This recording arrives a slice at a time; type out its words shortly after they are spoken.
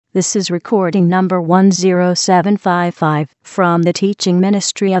This is recording number 10755 from the teaching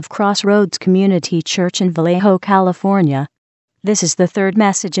ministry of Crossroads Community Church in Vallejo, California. This is the third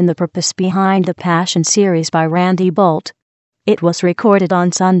message in the Purpose Behind the Passion series by Randy Boldt. It was recorded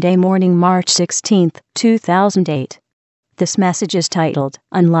on Sunday morning, March 16, 2008. This message is titled,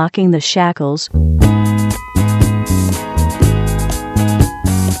 Unlocking the Shackles.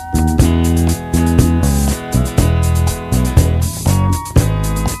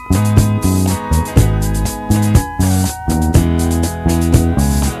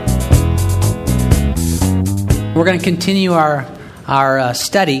 We're going to continue our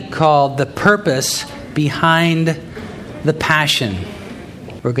study called The Purpose Behind the Passion.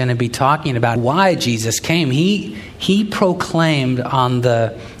 We're going to be talking about why Jesus came. He proclaimed in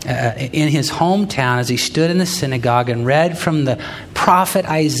his hometown as he stood in the synagogue and read from the prophet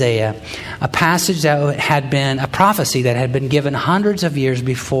Isaiah, a passage that had been a prophecy that had been given hundreds of years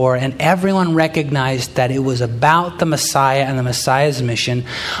before, and everyone recognized that it was about the Messiah and the Messiah's mission.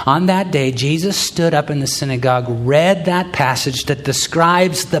 On that day, Jesus stood up in the synagogue, read that passage that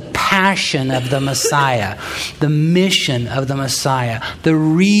describes the passion of the Messiah, the mission of the Messiah, the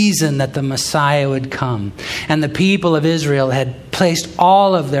reason that the Messiah would come. And the people of Israel had placed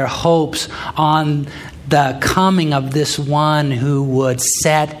all of their hopes on the coming of this one who would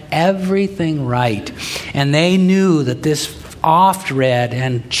set everything right. And they knew that this oft-read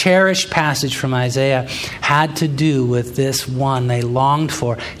and cherished passage from Isaiah had to do with this one they longed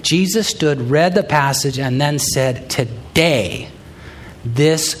for. Jesus stood, read the passage, and then said, "Today,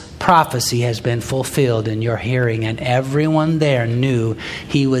 this prophecy has been fulfilled in your hearing." And everyone there knew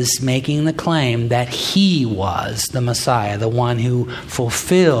he was making the claim that he was the Messiah, the one who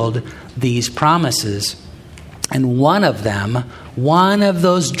fulfilled these promises. And one of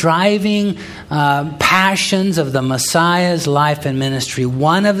those driving passions of the Messiah's life and ministry,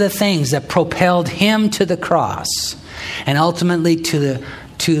 one of the things that propelled him to the cross and ultimately to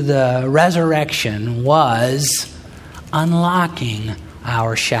the resurrection was unlocking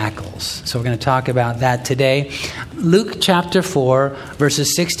our shackles. So we're going to talk about that today. Luke chapter 4,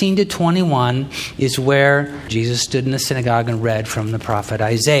 verses 16 to 21 is where Jesus stood in the synagogue and read from the prophet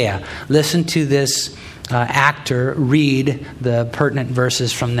Isaiah. Listen to this actor read the pertinent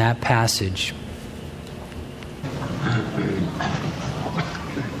verses from that passage.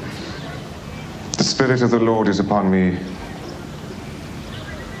 The Spirit of the Lord is upon me,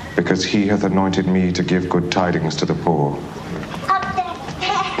 because he hath anointed me to give good tidings to the poor.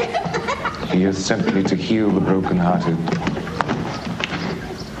 He hath sent me to heal the brokenhearted,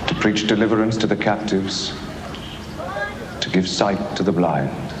 to preach deliverance to the captives, to give sight to the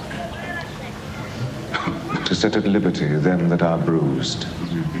blind, to set at liberty them that are bruised.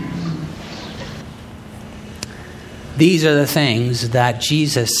 These are the things that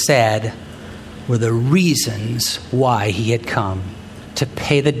Jesus said were the reasons why he had come: to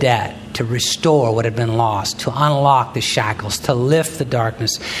pay the debt, to restore what had been lost, to unlock the shackles, to lift the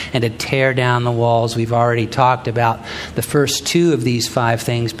darkness, and to tear down the walls. We've already talked about the first two of these five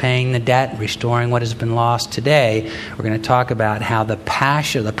things: paying the debt, restoring what has been lost. Today, we're going to talk about how the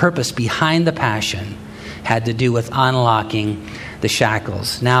passion, the purpose behind the passion, had to do with unlocking the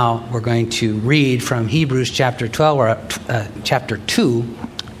shackles. Now, we're going to read from Hebrews chapter 2, where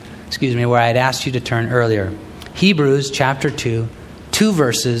I had asked you to turn earlier. Hebrews chapter 2. Two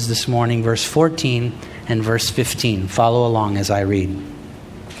verses this morning, verse 14 and verse 15. Follow along as I read.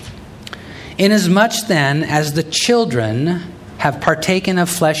 Inasmuch then as the children have partaken of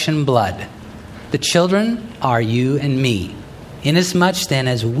flesh and blood, the children are you and me. Inasmuch then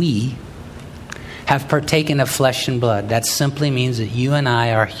as we have partaken of flesh and blood, that simply means that you and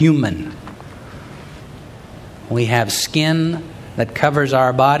I are human. We have skin that covers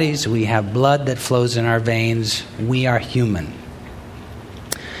our bodies. We have blood that flows in our veins. We are human.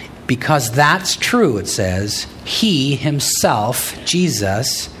 Because that's true, it says, he himself,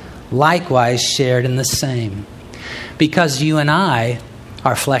 Jesus, likewise shared in the same. Because you and I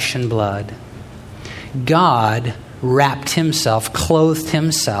are flesh and blood, God wrapped himself, clothed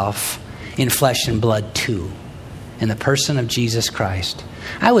himself in flesh and blood too, in the person of Jesus Christ.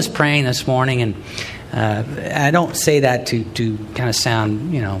 I was praying this morning, and I don't say that to kind of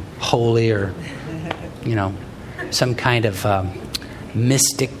sound, holy or, some kind of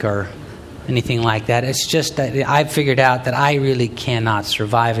mystic or anything like that. It's just that I've figured out that I really cannot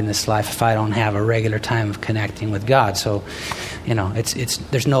survive in this life if I don't have a regular time of connecting with God. So, it's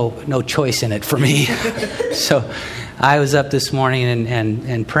there's no choice in it for me. So I was up this morning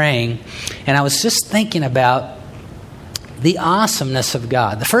and praying, and I was just thinking about the awesomeness of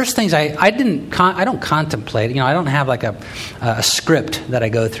God. The first things I don't contemplate. I don't have like a script that I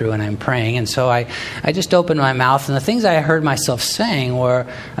go through when I'm praying, and so I just opened my mouth, and the things I heard myself saying were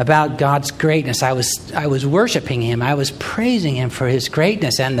about God's greatness. I was worshiping Him. I was praising Him for His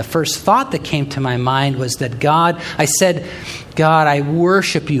greatness, and the first thought that came to my mind was that I said, God, I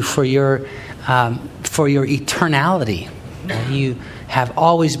worship You for Your eternality. You have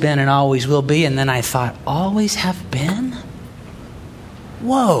always been and always will be. And then I thought, always have been?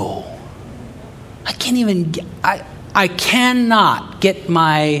 Whoa. I cannot get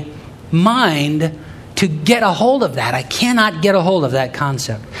my mind to get a hold of that. I cannot get a hold of that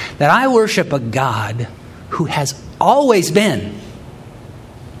concept. That I worship a God who has always been.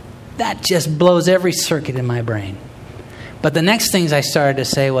 That just blows every circuit in my brain. But the next things I started to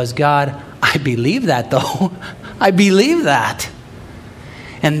say was, God, I believe that though. I believe that.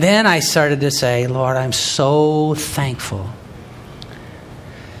 And then I started to say, Lord, I'm so thankful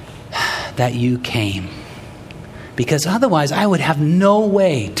that You came. Because otherwise I would have no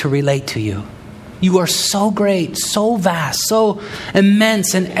way to relate to You. You are so great, so vast, so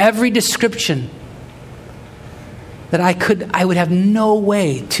immense in every description that I would have no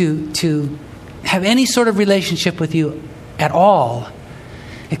way to have any sort of relationship with You at all,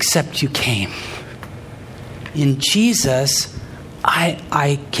 except You came. In Jesus,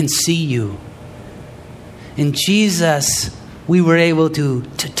 I can see You. In Jesus, we were able to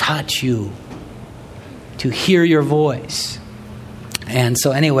touch You, to hear Your voice. And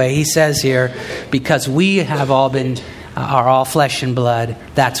so anyway, he says here, because we have are all flesh and blood,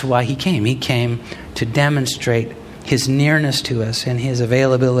 that's why He came. He came to demonstrate His nearness to us and His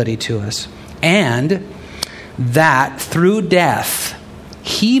availability to us. And that through death,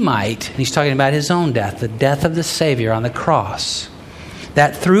 He might, and He's talking about His own death, the death of the Savior on the cross,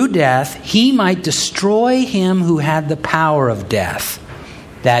 that through death He might destroy him who had the power of death,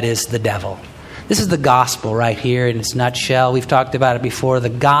 that is the devil. This is the gospel right here in its nutshell. We've talked about it before. The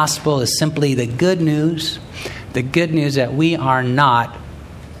gospel is simply the good news that we are not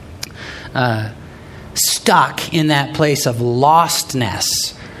stuck in that place of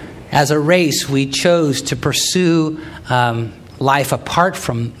lostness. As a race, we chose to pursue life apart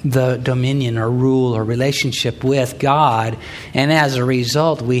from the dominion or rule or relationship with God. And as a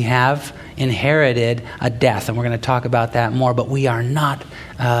result, we have inherited a death. And we're going to talk about that more. But we are not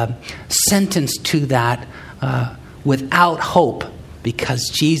sentenced to that without hope, because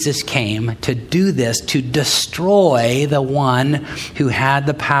Jesus came to do this, to destroy the one who had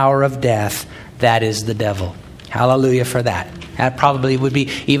the power of death, that is the devil. Hallelujah for that. That probably would be,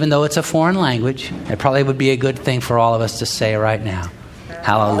 even though it's a foreign language, it probably would be a good thing for all of us to say right now.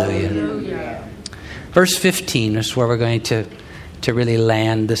 Hallelujah. Verse 15 is where we're going to really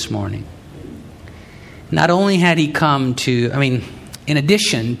land this morning. Not only had He come in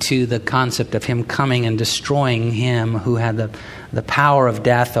addition to the concept of Him coming and destroying him who had the power of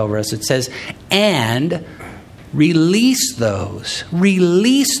death over us, it says, and release those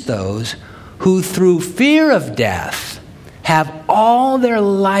who through fear of death have all their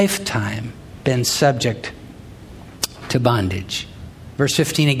lifetime been subject to bondage. Verse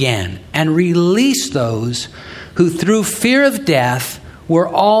 15 again. And release those who through fear of death were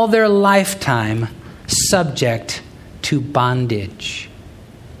all their lifetime subject to bondage.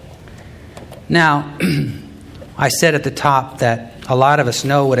 Now, I said at the top that a lot of us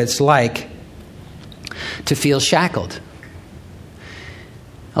know what it's like to feel shackled.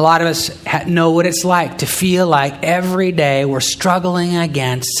 A lot of us know what it's like to feel like every day we're struggling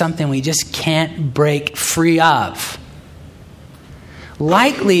against something we just can't break free of.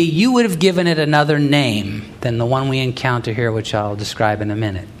 Likely, you would have given it another name than the one we encounter here, which I'll describe in a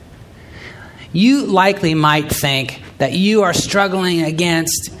minute. You likely might think that you are struggling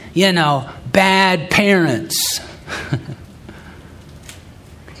against, bad parents.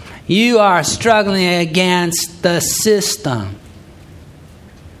 You are struggling against the system.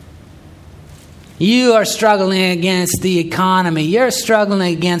 You are struggling against the economy. You're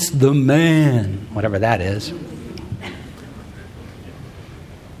struggling against the man, whatever that is.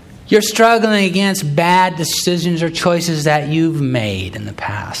 You're struggling against bad decisions or choices that you've made in the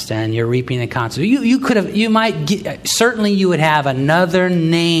past, and you're reaping the consequences. Certainly you would have another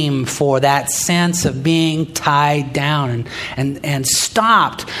name for that sense of being tied down and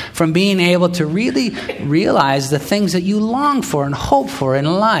stopped from being able to really realize the things that you long for and hope for in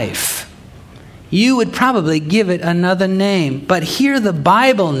life. You would probably give it another name. But here the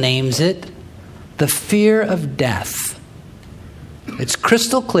Bible names it the fear of death. It's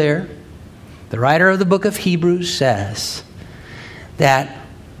crystal clear. The writer of the book of Hebrews says that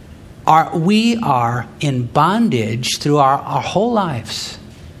we are in bondage through our whole lives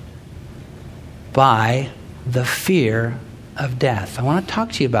by the fear of death. I want to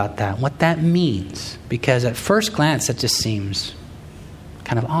talk to you about that, what that means, because at first glance that just seems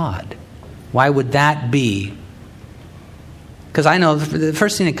kind of odd. Why would that be? Because I know the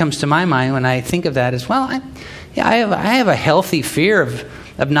first thing that comes to my mind when I think of that is, well, I have a healthy fear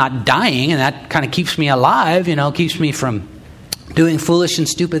of not dying, and that kind of keeps me alive, keeps me from doing foolish and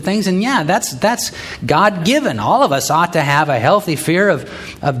stupid things. And that's God-given. All of us ought to have a healthy fear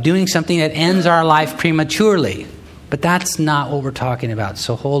of doing something that ends our life prematurely. But that's not what we're talking about,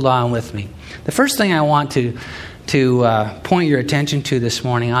 so hold on with me. The first thing I want to point your attention to this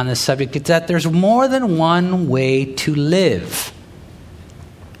morning on this subject is that there's more than one way to live.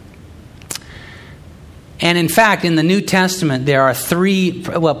 And in fact, in the New Testament, there are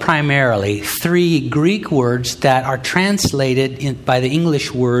primarily three Greek words that are translated by the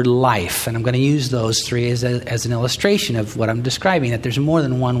English word life. And I'm going to use those three as an illustration of what I'm describing, that there's more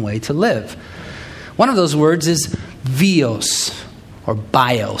than one way to live. One of those words is bios, or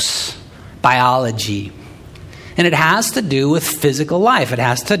bios, biology. And it has to do with physical life. It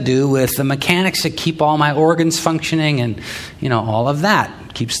has to do with the mechanics that keep all my organs functioning and, all of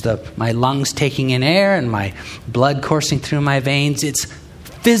that. Keeps my lungs taking in air and my blood coursing through my veins. It's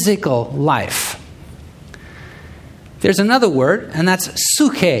physical life. There's another word, and that's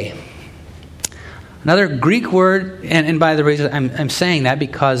psyche. Another Greek word, and by the way, I'm saying that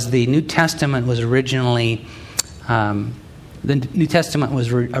because the New Testament was originally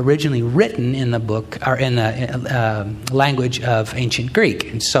written in the book or in the language of ancient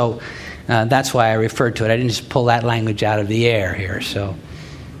Greek, and so that's why I referred to it. I didn't just pull that language out of the air here.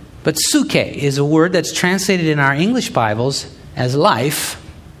 But psyche is a word that's translated in our English Bibles as life,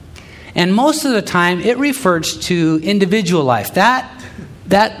 and most of the time it refers to individual life. That,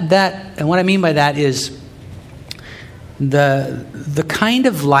 and what I mean by that is the kind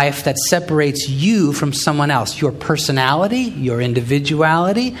of life that separates you from someone else. Your personality, your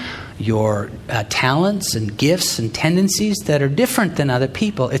individuality, your talents and gifts and tendencies that are different than other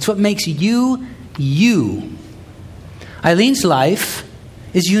people. It's what makes you, you. Eileen's life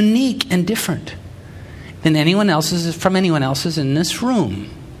is unique and different than anyone else's in this room.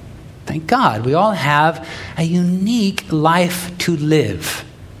 Thank God. We all have a unique life to live.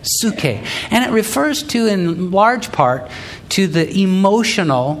 Psyche. And it refers to, in large part, to the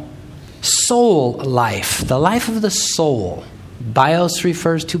emotional soul life, the life of the soul. Bios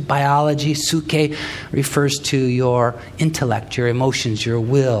refers to biology. Psyche refers to your intellect, your emotions, your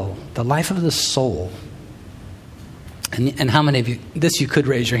will, the life of the soul. And how many of you, this you could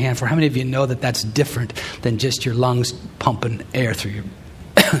raise your hand for, how many of you know that that's different than just your lungs pumping air through your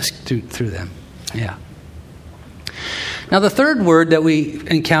through them? Yeah. Now, the third word that we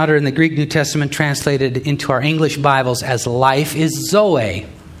encounter in the Greek New Testament translated into our English Bibles as life is zoe.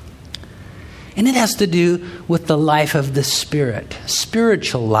 And it has to do with the life of the Spirit,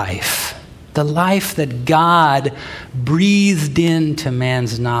 spiritual life, the life that God breathed into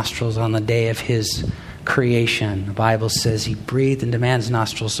man's nostrils on the day of his creation. The Bible says he breathed into man's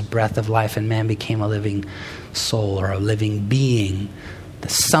nostrils the breath of life, and man became a living soul or a living being.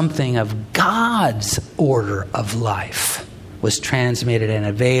 Something of God's order of life was transmitted and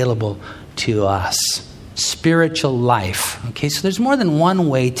available to us. Spiritual life. Okay, so there's more than one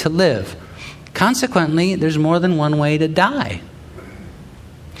way to live. Consequently, there's more than one way to die.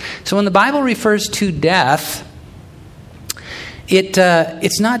 So when the Bible refers to death,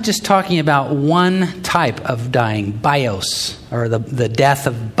 it's not just talking about one type of dying, bios, or the death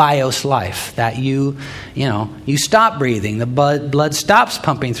of bios life, that you stop breathing, the blood stops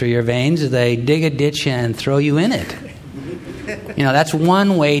pumping through your veins, they dig a ditch and throw you in it. That's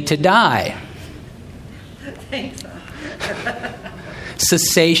one way to die. Thanks.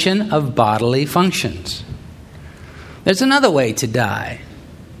 Cessation of bodily functions. There's another way to die.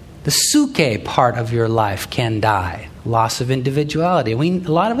 The psyche part of your life can die. Loss of individuality. A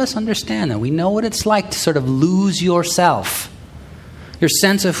lot of us understand that. We know what it's like to sort of lose yourself, your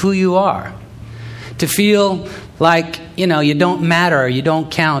sense of who you are. To feel like, you don't matter, or you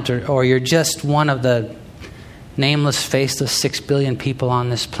don't count, or you're just one of the nameless, faceless 6 billion people on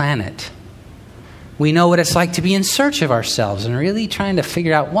this planet. We know what it's like to be in search of ourselves and really trying to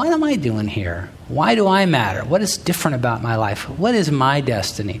figure out, what am I doing here? Why do I matter? What is different about my life? What is my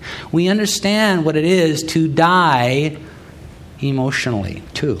destiny? We understand what it is to die emotionally,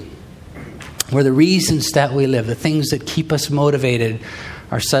 too. Where the reasons that we live, the things that keep us motivated,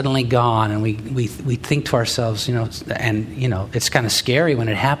 are suddenly gone, and we think to ourselves, it's kind of scary when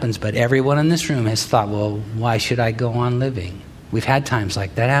it happens, but everyone in this room has thought, well, why should I go on living? We've had times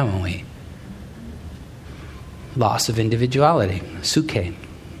like that, haven't we? Loss of individuality, suke.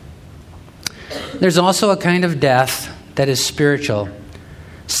 There's also a kind of death that is spiritual,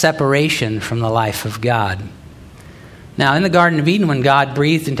 separation from the life of God. Now, in the Garden of Eden, when God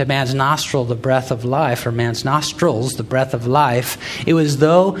breathed into man's nostril the breath of life, or man's nostrils the breath of life, it was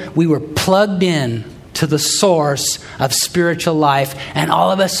though we were plugged in to the source of spiritual life, and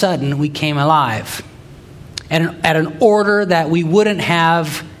all of a sudden we came alive at an order that we wouldn't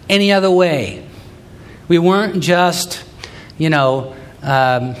have any other way. We weren't just, amoebas,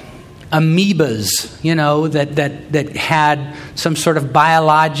 that had some sort of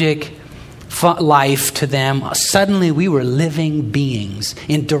biologic life to them. Suddenly we were living beings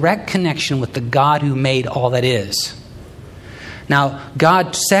in direct connection with the God who made all that is. Now,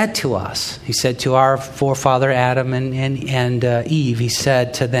 God said to us, He said to our forefather Adam and Eve, He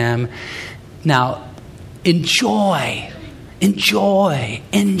said to them, now enjoy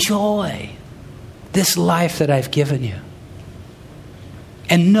this life that I've given you.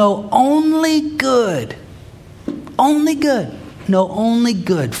 And know only good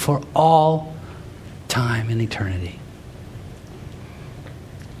for all time and eternity.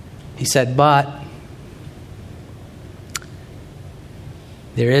 He said, but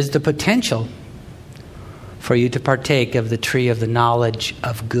there is the potential for you to partake of the tree of the knowledge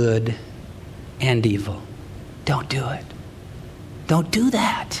of good and evil. Don't do it. Don't do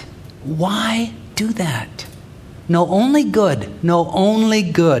that. Why do that? Know only good. Know only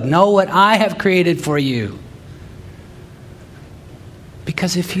good. Know what I have created for you.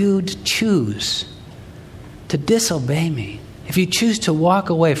 Because if you choose to disobey me, if you choose to walk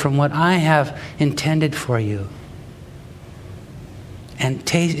away from what I have intended for you, and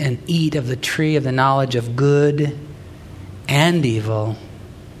taste and eat of the tree of the knowledge of good and evil,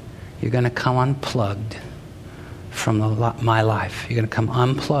 you're going to come unplugged from my life. You're going to come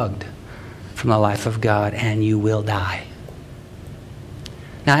unplugged from the life of God, and you will die.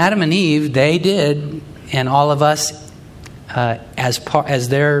 Now, Adam and Eve, they did, and all of us, as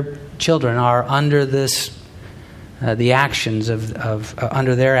their children, are under this, the actions of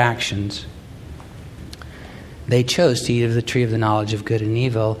under their actions. They chose to eat of the tree of the knowledge of good and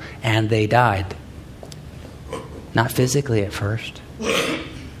evil, and they died. Not physically at first.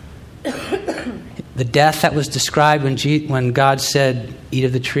 The death that was described when God said, eat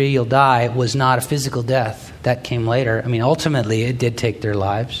of the tree, you'll die, was not a physical death. That came later. I mean, ultimately, it did take their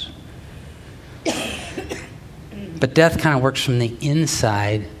lives. But death kind of works from the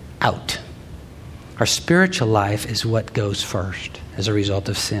inside out. Our spiritual life is what goes first as a result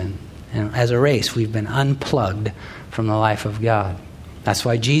of sin. And as a race, we've been unplugged from the life of God. That's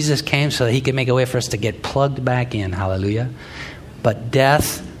why Jesus came, so that He could make a way for us to get plugged back in. Hallelujah. But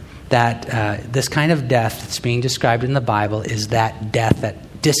death, this kind of death that's being described in the Bible, is that death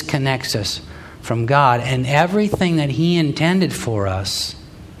that disconnects us from God. And everything that He intended for us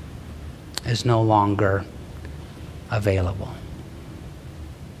is no longer available.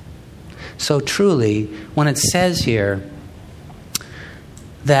 So truly, when it says here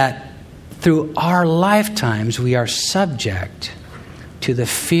that through our lifetimes we are subject to the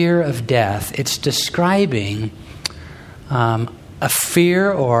fear of death, it's describing a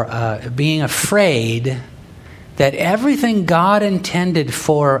fear or being afraid that everything God intended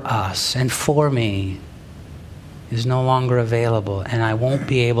for us and for me is no longer available, and I won't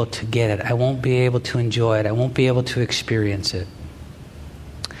be able to get it. I won't be able to enjoy it. I won't be able to experience it.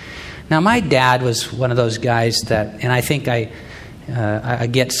 Now, my dad was one of those guys that, and I think I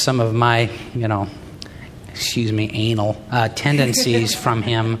get some of my, anal tendencies from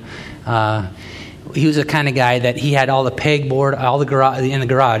him. He was the kind of guy that he had all the pegboard, in the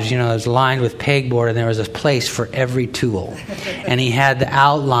garage, it was lined with pegboard, and there was a place for every tool. And he had the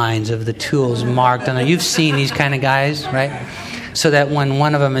outlines of the tools marked on there. You've seen these kind of guys, right? So that when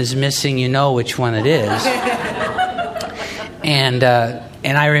one of them is missing, you know which one it is.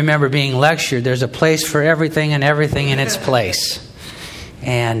 And I remember being lectured, there's a place for everything and everything in its place.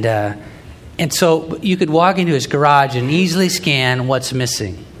 And so you could walk into his garage and easily scan what's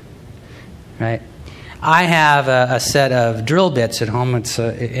missing, right? I have a set of drill bits at home.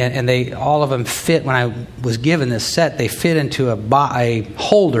 And they all of them fit. When I was given this set, they fit into a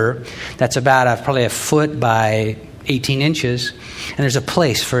holder that's about probably a foot by 18 inches. And there's a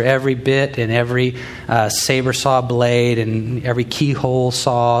place for every bit and every saber saw blade and every keyhole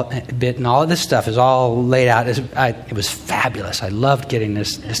saw bit, and all of this stuff is all laid out. It was fabulous. I loved getting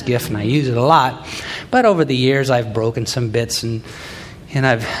this gift, and I use it a lot. But over the years, I've broken some bits and And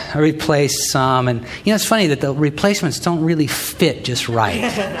I replaced some. And, it's funny that the replacements don't really fit just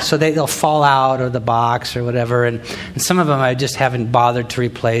right. So they'll fall out of the box or whatever. And some of them I just haven't bothered to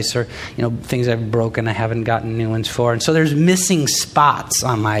replace, or, things I've broken I haven't gotten new ones for. And so there's missing spots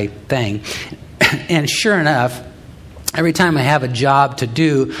on my thing. And sure enough, every time I have a job to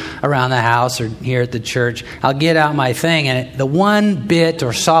do around the house or here at the church, I'll get out my thing, and the one bit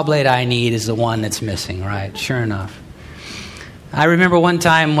or saw blade I need is the one that's missing, right? Sure enough. I remember one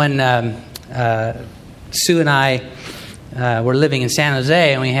time when Sue and I were living in San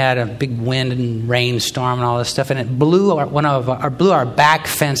Jose, and we had a big wind and rainstorm and all this stuff, and it blew our back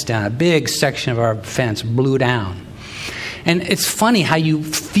fence down. A big section of our fence blew down. And it's funny how you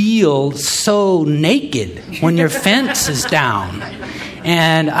feel so naked when your fence is down.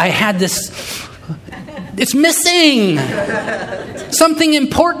 And I had this, it's missing. Something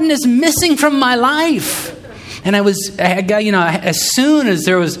important is missing from my life. And I got, as soon as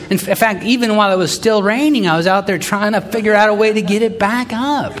there was, in fact, even while it was still raining, I was out there trying to figure out a way to get it back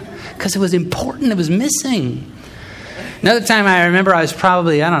up. Because it was important, it was missing. Another time I remember I was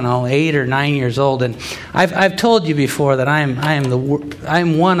probably, 8 or 9 years old, and I've told you before that I'm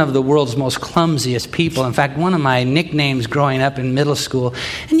one of the world's most clumsiest people. In fact, one of my nicknames growing up in middle school,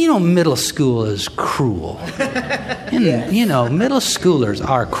 and middle school is cruel. And, middle schoolers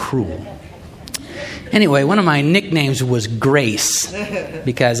are cruel. Anyway, one of my nicknames was Grace,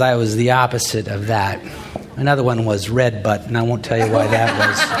 because I was the opposite of that. Another one was Red Butt, and I won't tell you why that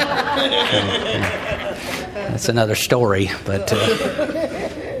was. That's another story, but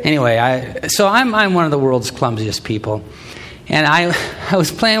anyway, I'm one of the world's clumsiest people, and I was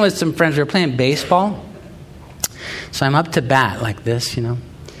playing with some friends. We were playing baseball, so I'm up to bat like this, and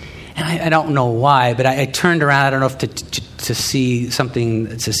I don't know why, but I turned around. I don't know if to see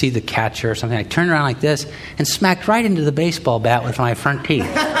something, to see the catcher or something. I turned around like this and smacked right into the baseball bat with my front teeth,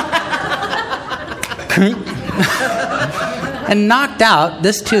 and knocked out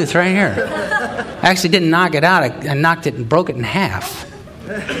this tooth right here. I actually didn't knock it out. I knocked it and broke it in half.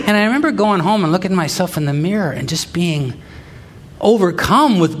 And I remember going home and looking at myself in the mirror and just being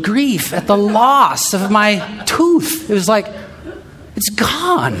overcome with grief at the loss of my tooth. It was like, it's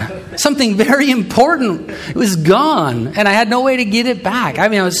gone. Something very important. It was gone. And I had no way to get it back.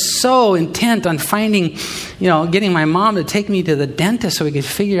 I was so intent on finding, getting my mom to take me to the dentist so we could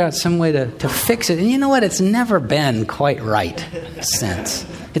figure out some way to fix it. And you know what? It's never been quite right since.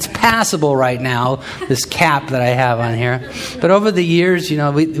 It's passable right now, this cap that I have on here. But over the years,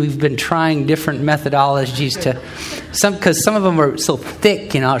 we've been trying different methodologies because some of them are so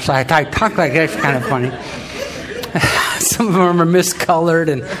thick, so I talk like that's kind of funny. Some of them are miscolored,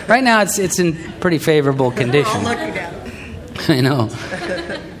 and right now it's in pretty favorable condition. I know.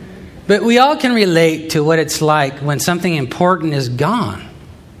 But we all can relate to what it's like when something important is gone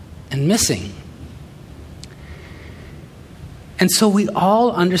and missing. And so we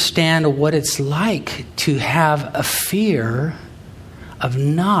all understand what it's like to have a fear of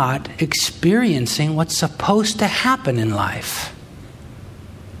not experiencing what's supposed to happen in life.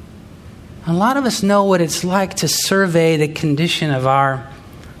 A lot of us know what it's like to survey the condition of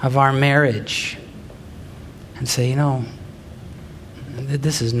our marriage and say,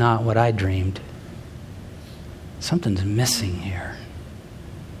 this is not what I dreamed. Something's missing here.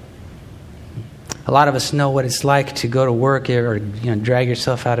 A lot of us know what it's like to go to work or drag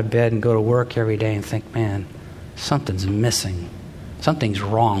yourself out of bed and go to work every day and think, man, something's missing. Something's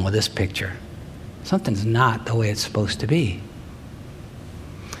wrong with this picture. Something's not the way it's supposed to be.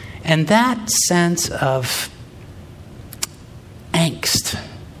 And that sense of angst,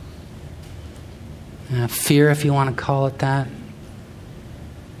 fear, if you want to call it that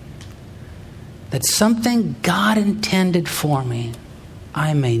something God intended for me,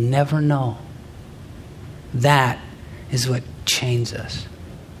 I may never know. That is what chains us.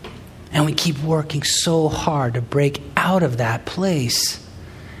 And we keep working so hard to break out of that place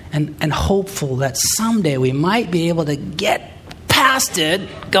and hopeful that someday we might be able to get past it.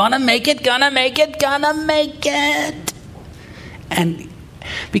 Gonna make it. And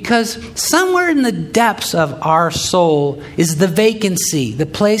because somewhere in the depths of our soul is the vacancy, the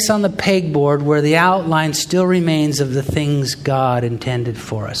place on the pegboard where the outline still remains of the things God intended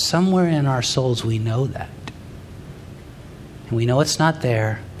for us. Somewhere in our souls we know that. And we know it's not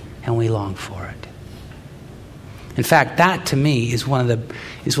there, and we long for it. In fact, that to me is one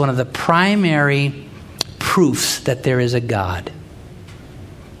of the primary proofs that there is a God.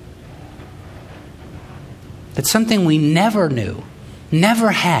 That something we never knew,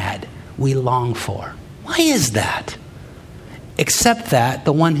 never had, we long for. Why is that? Except that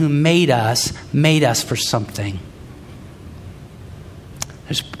the one who made us for something.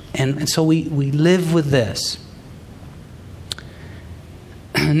 And so we live with this.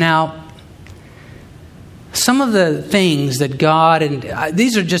 Now, some of the things that God, and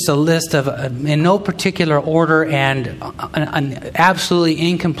these are just a list of, in no particular order and an absolutely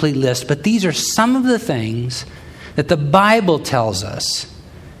incomplete list, but these are some of the things that the Bible tells us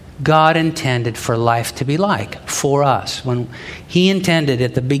God intended for life to be like for us. When He intended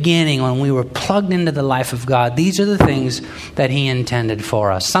at the beginning, when we were plugged into the life of God, these are the things that He intended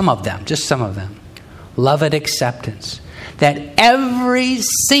for us. Some of them, just some of them. Love and acceptance. That every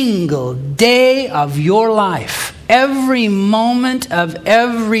single day of your life, every moment of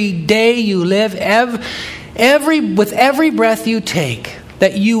every day you live, with every breath you take,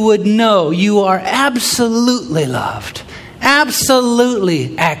 that you would know you are absolutely loved,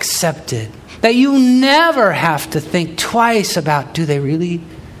 absolutely accepted, that you never have to think twice about, do they really,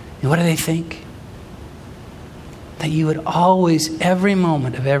 what do they think? That you would always, every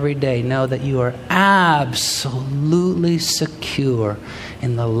moment of every day, know that you are absolutely secure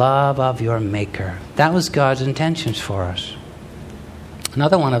in the love of your Maker. That was God's intentions for us.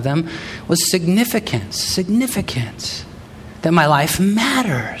 Another one of them was significance. Significance. That my life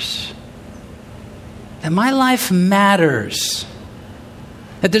matters. That my life matters.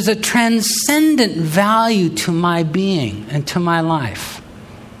 That there's a transcendent value to my being and to my life.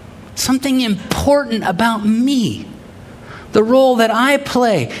 Something important about me. The role that I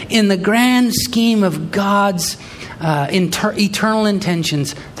play in the grand scheme of God's eternal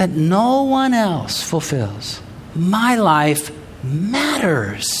intentions that no one else fulfills. My life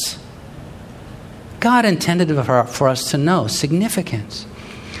matters. God intended for us to know significance.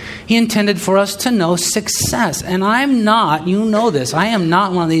 He intended for us to know success. And I'm not, you know this, I am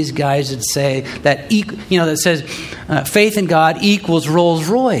not one of these guys that say, that says faith in God equals Rolls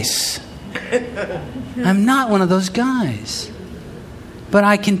Royce. I'm not one of those guys. But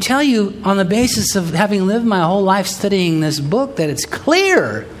I can tell you on the basis of having lived my whole life studying this book that it's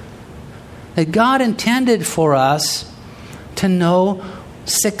clear that God intended for us to know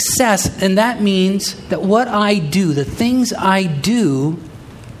success. And that means that what I do, the things I do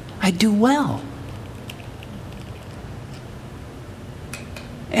well.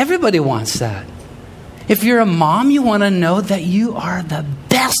 Everybody wants that. If you're a mom, you want to know that you are the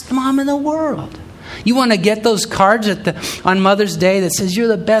best mom in the world. You want to get those cards on Mother's Day that says you're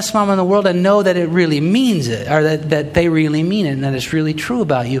the best mom in the world and know that it really means it, or that they really mean it and that it's really true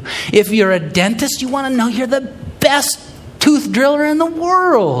about you. If you're a dentist, you want to know you're the best tooth driller in the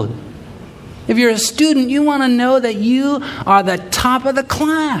world. If you're a student, you want to know that you are the top of the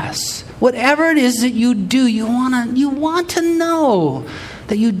class. Whatever it is that you do, you want to know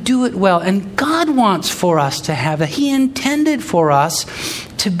that you do it well. And God wants for us to have that. He intended for us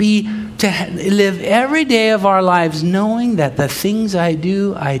to live every day of our lives knowing that the things I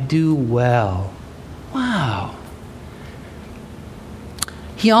do well. Wow.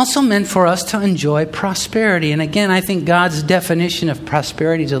 He also meant for us to enjoy prosperity. And again, I think God's definition of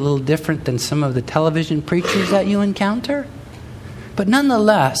prosperity is a little different than some of the television preachers that you encounter. But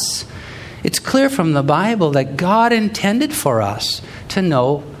nonetheless, it's clear from the Bible that God intended for us to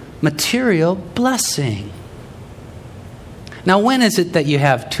know material blessing. Now, when is it that you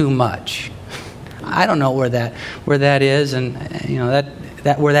have too much? I don't know where that is, and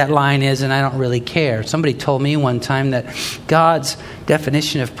that where that line is, and I don't really care. Somebody told me one time that God's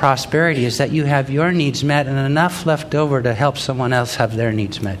definition of prosperity is that you have your needs met and enough left over to help someone else have their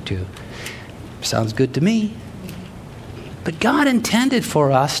needs met too. Sounds good to me. But God intended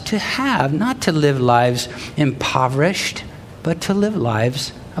for us to have, not to live lives impoverished, but to live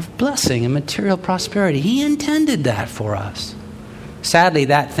lives of blessing and material prosperity. He intended that for us. Sadly,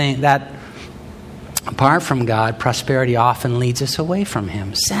 that apart from God, prosperity often leads us away from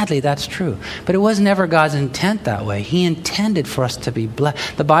Him. Sadly, that's true. But it was never God's intent that way. He intended for us to be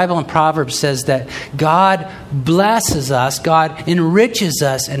blessed. The Bible in Proverbs says that God blesses us, God enriches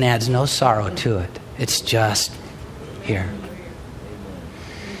us, and adds no sorrow to it. It's just here.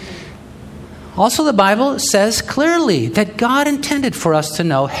 Also, the Bible says clearly that God intended for us to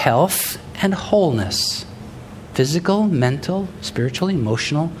know health and wholeness. Physical, mental, spiritual,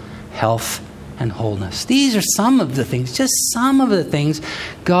 emotional health and wholeness. These are some of the things, just some of the things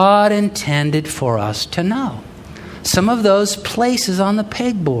God intended for us to know. Some of those places on the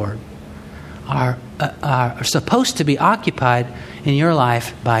pegboard are supposed to be occupied in your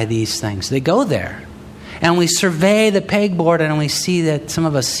life by these things. They go there. And we survey the pegboard and we see that some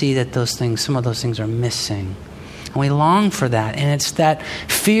of us see that some of those things are missing. And we long for that. And it's that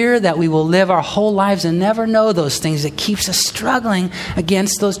fear that we will live our whole lives and never know those things that keeps us struggling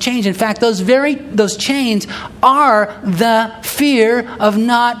against those chains. In fact, those chains are the fear of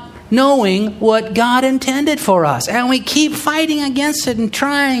not knowing what God intended for us. And we keep fighting against it and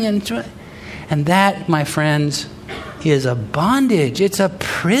trying. And that, my friends, is a bondage. It's a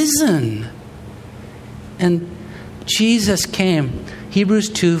prison. And Jesus came. Hebrews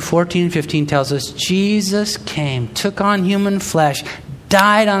 2:14-15 tells us Jesus came, took on human flesh,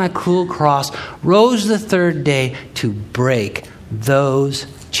 died on a cruel cross, rose the third day to break those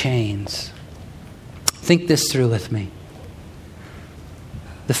chains. Think this through with me.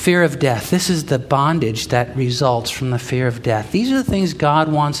 The fear of death. This is the bondage that results from the fear of death. These are the things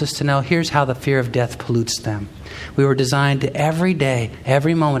God wants us to know. Here's how the fear of death pollutes them. We were designed to every day,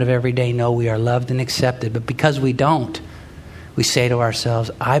 every moment of every day, know we are loved and accepted. But because we don't, we say to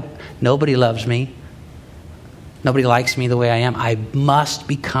ourselves, nobody loves me. Nobody likes me the way I am. I must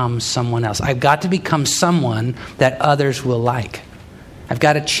become someone else. I've got to become someone that others will like. I've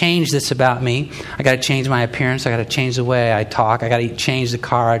got to change this about me. I've got to change my appearance. I've got to change the way I talk. I've got to change the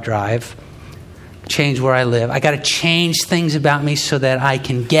car I drive. Change where I live. I've got to change things about me so that I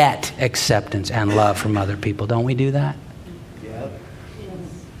can get acceptance and love from other people. Don't we do that? Yep.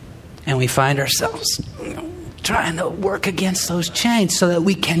 And we find ourselves trying to work against those chains so that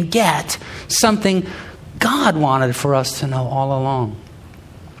we can get something God wanted for us to know all along.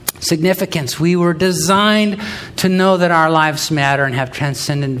 Significance. We were designed to know that our lives matter and have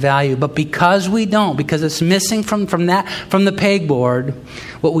transcendent value. But because we don't, because it's missing from the pegboard,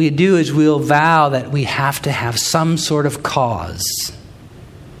 what we do is we'll vow that we have to have some sort of cause.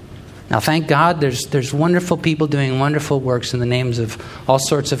 Now, thank God there's wonderful people doing wonderful works in the names of all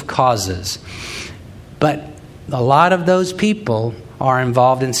sorts of causes. But a lot of those people are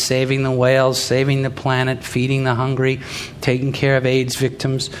involved in saving the whales, saving the planet, feeding the hungry, taking care of AIDS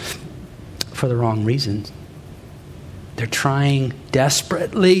victims for the wrong reasons. They're trying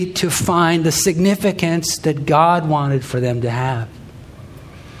desperately to find the significance that God wanted for them to have.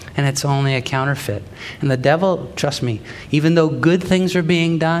 And it's only a counterfeit. And the devil, trust me, even though good things are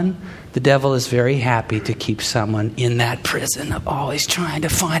being done, the devil is very happy to keep someone in that prison of always trying to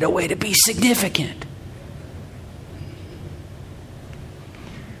find a way to be significant.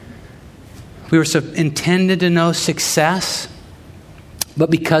 We were intended to know success,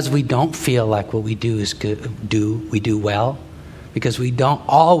 but because we don't feel like what we do is good, we do well, because we don't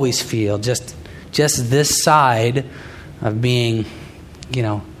always feel just this side of being,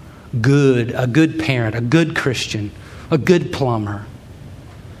 good, a good parent, a good Christian, a good plumber.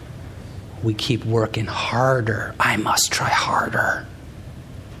 We keep working harder. I must try harder.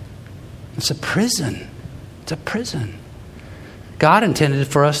 It's a prison. It's a prison. God intended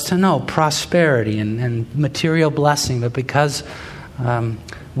for us to know prosperity and material blessing, but because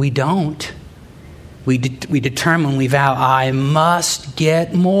we don't, we determine, we vow, I must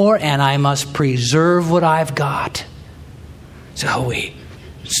get more and I must preserve what I've got. So we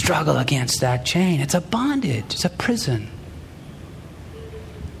struggle against that chain. It's a bondage. It's a prison.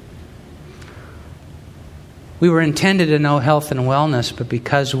 We were intended to know health and wellness, but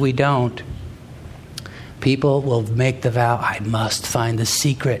because we don't, people will make the vow, I must find the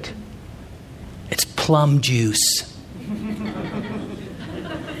secret. It's plum juice.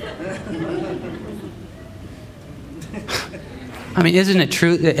 I mean, isn't it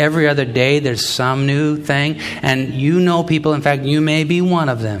true that every other day there's some new thing? And people, in fact, you may be one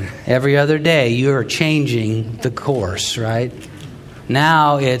of them. Every other day you're changing the course, right?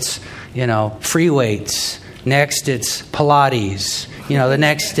 Now it's, free weights. Next it's Pilates. The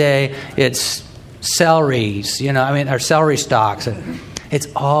next day it's celeries, or celery stalks. It's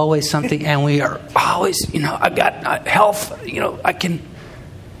always something, and we are always, I've got health, I can.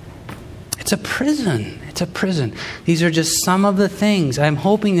 It's a prison. It's a prison. These are just some of the things. I'm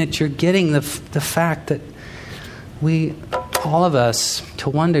hoping that you're getting the fact that we, all of us, to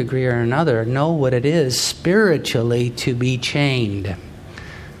one degree or another, know what it is spiritually to be chained.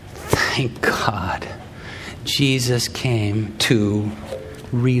 Thank God Jesus came to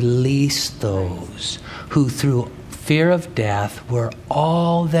release those who through fear of death were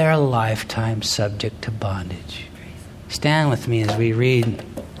all their lifetime subject to bondage. Stand with me as we read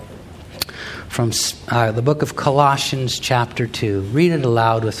from the book of Colossians chapter 2. Read it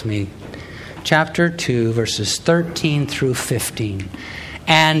aloud with me. Chapter 2, verses 13 through 15.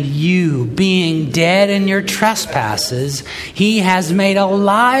 And you, being dead in your trespasses, he has made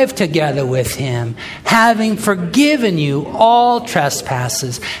alive together with him, having forgiven you all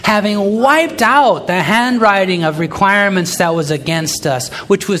trespasses, having wiped out the handwriting of requirements that was against us,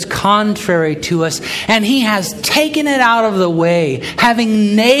 which was contrary to us. And he has taken it out of the way,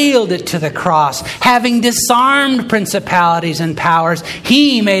 having nailed it to the cross, having disarmed principalities and powers.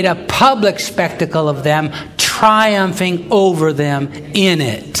 He made a public spectacle of them, triumphing over them in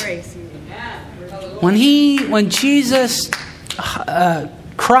it. When Jesus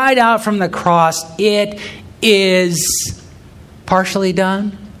cried out from the cross, "It is partially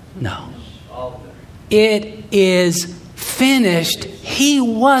done," no, it is finished. He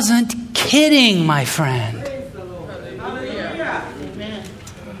wasn't kidding, my friend.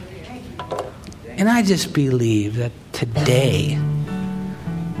 And I just believe that today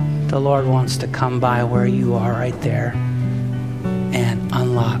the Lord wants to come by where you are right there and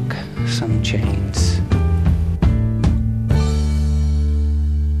unlock some chains.